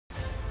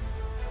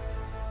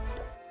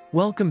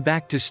Welcome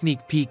back to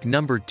sneak peek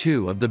number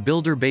 2 of the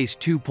Builder Base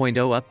 2.0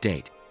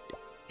 update.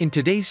 In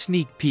today's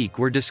sneak peek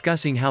we're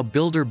discussing how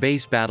Builder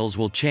Base battles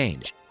will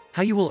change,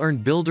 how you will earn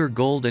Builder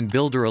Gold and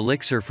Builder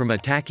Elixir from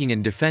attacking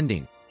and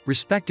defending,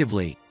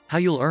 respectively, how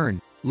you'll earn,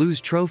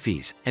 lose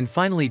trophies, and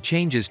finally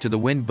changes to the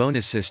win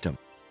bonus system.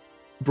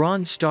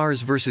 Bronze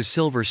Stars vs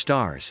Silver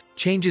Stars,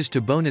 changes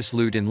to bonus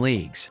loot in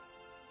leagues.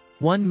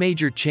 One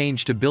major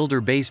change to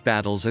Builder Base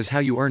battles is how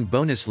you earn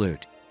bonus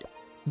loot.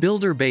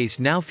 Builder Base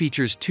now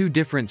features two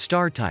different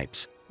star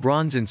types,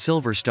 Bronze and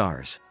Silver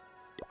Stars.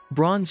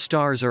 Bronze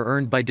Stars are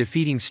earned by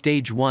defeating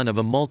Stage 1 of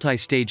a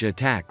multi-stage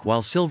attack,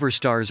 while Silver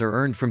Stars are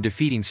earned from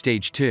defeating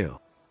Stage 2.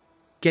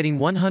 Getting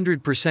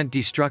 100%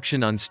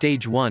 destruction on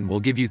Stage 1 will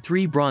give you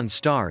 3 Bronze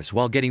Stars,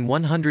 while getting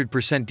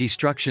 100%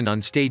 destruction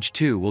on Stage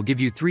 2 will give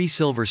you 3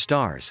 Silver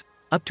Stars,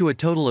 up to a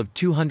total of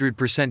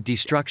 200%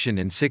 destruction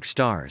and 6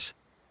 stars.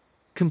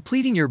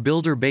 Completing your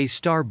Builder Base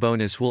star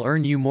bonus will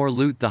earn you more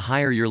loot the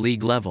higher your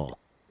league level.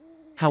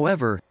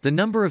 However, the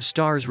number of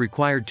stars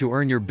required to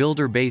earn your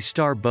Builder Base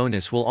star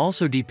bonus will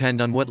also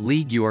depend on what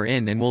league you are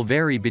in and will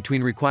vary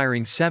between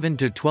requiring 7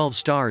 to 12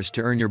 stars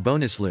to earn your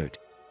bonus loot.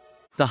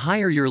 The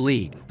higher your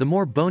league, the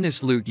more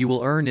bonus loot you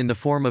will earn in the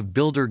form of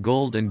Builder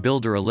Gold and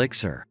Builder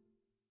Elixir.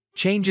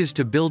 Changes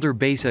to Builder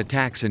Base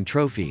attacks and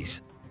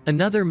trophies.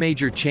 Another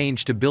major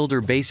change to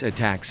Builder Base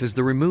attacks is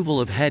the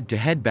removal of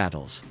head-to-head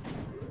battles.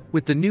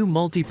 With the new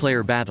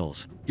multiplayer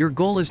battles, your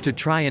goal is to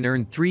try and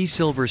earn 3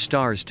 silver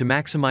stars to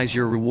maximize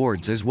your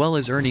rewards as well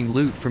as earning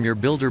loot from your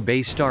Builder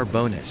Base star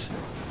bonus.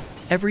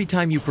 Every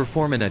time you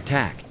perform an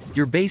attack,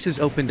 your base is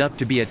opened up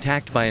to be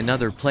attacked by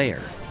another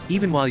player,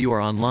 even while you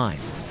are online.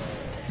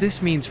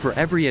 This means for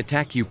every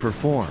attack you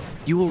perform,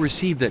 you will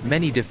receive that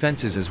many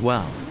defenses as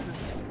well.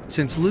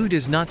 Since loot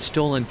is not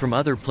stolen from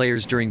other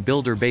players during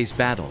Builder Base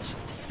battles,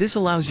 this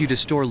allows you to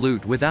store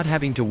loot without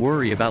having to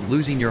worry about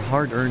losing your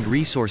hard-earned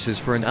resources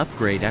for an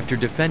upgrade after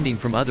defending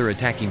from other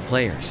attacking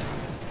players.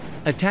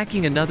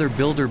 Attacking another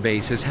Builder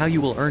Base is how you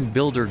will earn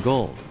Builder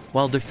Gold,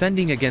 while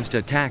defending against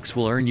attacks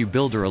will earn you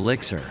Builder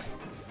Elixir.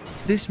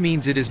 This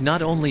means it is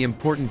not only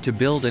important to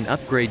build and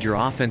upgrade your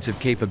offensive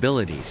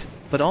capabilities,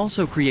 but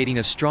also creating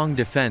a strong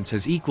defense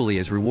is equally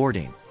as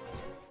rewarding.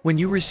 When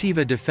you receive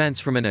a defense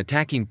from an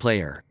attacking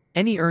player,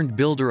 any earned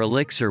Builder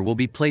Elixir will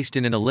be placed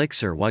in an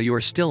elixir while you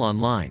are still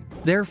online.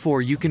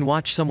 Therefore you can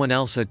watch someone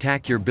else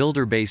attack your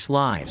Builder Base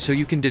live so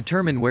you can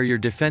determine where your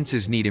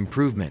defenses need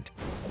improvement.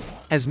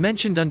 As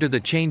mentioned under the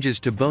changes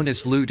to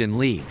bonus loot and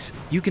leagues,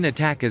 you can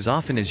attack as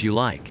often as you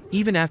like,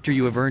 even after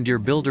you have earned your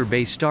Builder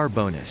Base star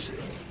bonus.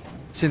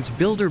 Since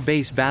Builder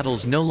Base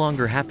battles no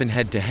longer happen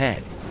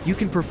head-to-head, you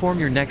can perform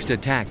your next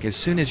attack as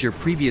soon as your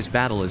previous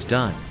battle is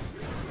done.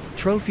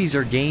 Trophies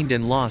are gained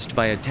and lost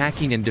by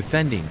attacking and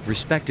defending,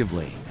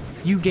 respectively.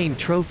 You gain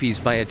trophies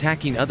by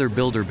attacking other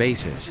Builder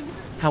Bases.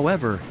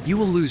 However, you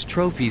will lose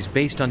trophies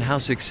based on how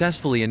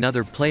successfully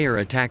another player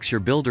attacks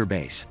your Builder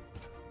Base.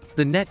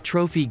 The net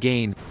trophy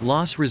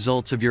gain-loss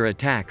results of your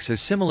attacks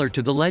is similar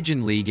to the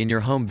Legend League in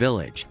your home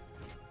village.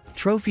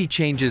 Trophy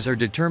changes are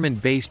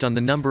determined based on the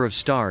number of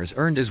stars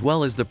earned as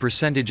well as the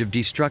percentage of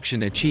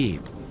destruction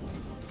achieved.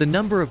 The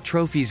number of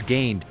trophies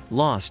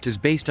gained-lost is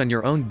based on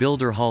your own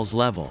Builder Hall's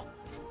level.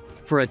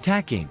 For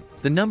attacking,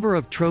 the number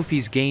of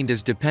trophies gained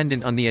is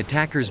dependent on the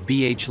attacker's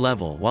BH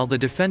level, while the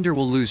defender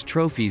will lose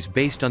trophies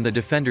based on the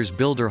defender's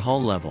Builder Hall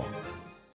level.